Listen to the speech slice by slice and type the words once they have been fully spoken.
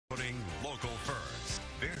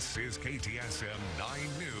This is KTSM 9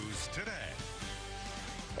 News Today.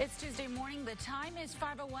 It's Tuesday morning. The time is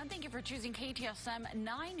 5:01. Thank you for choosing KTSM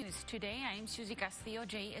 9 News Today. I'm Susie Castillo.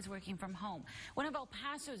 Jay is working from home. One of El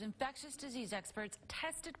Paso's infectious disease experts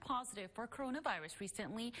tested positive for coronavirus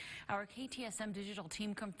recently. Our KTSM digital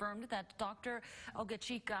team confirmed that Dr.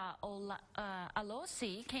 Ogachika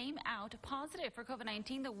Alosi came out positive for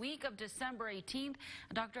COVID-19 the week of December 18th.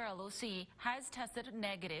 Dr. Alosi has tested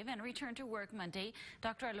negative and returned to work Monday.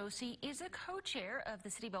 Dr. Alosi is a co-chair of the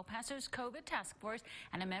City of El Paso's COVID task force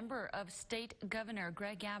and a member of State Governor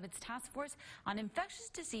Greg Abbott's task force on infectious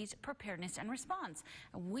disease preparedness and response.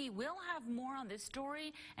 We will have more on this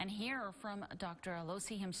story and hear from Dr.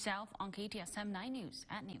 Alosi himself on KTSM 9 News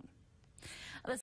at noon.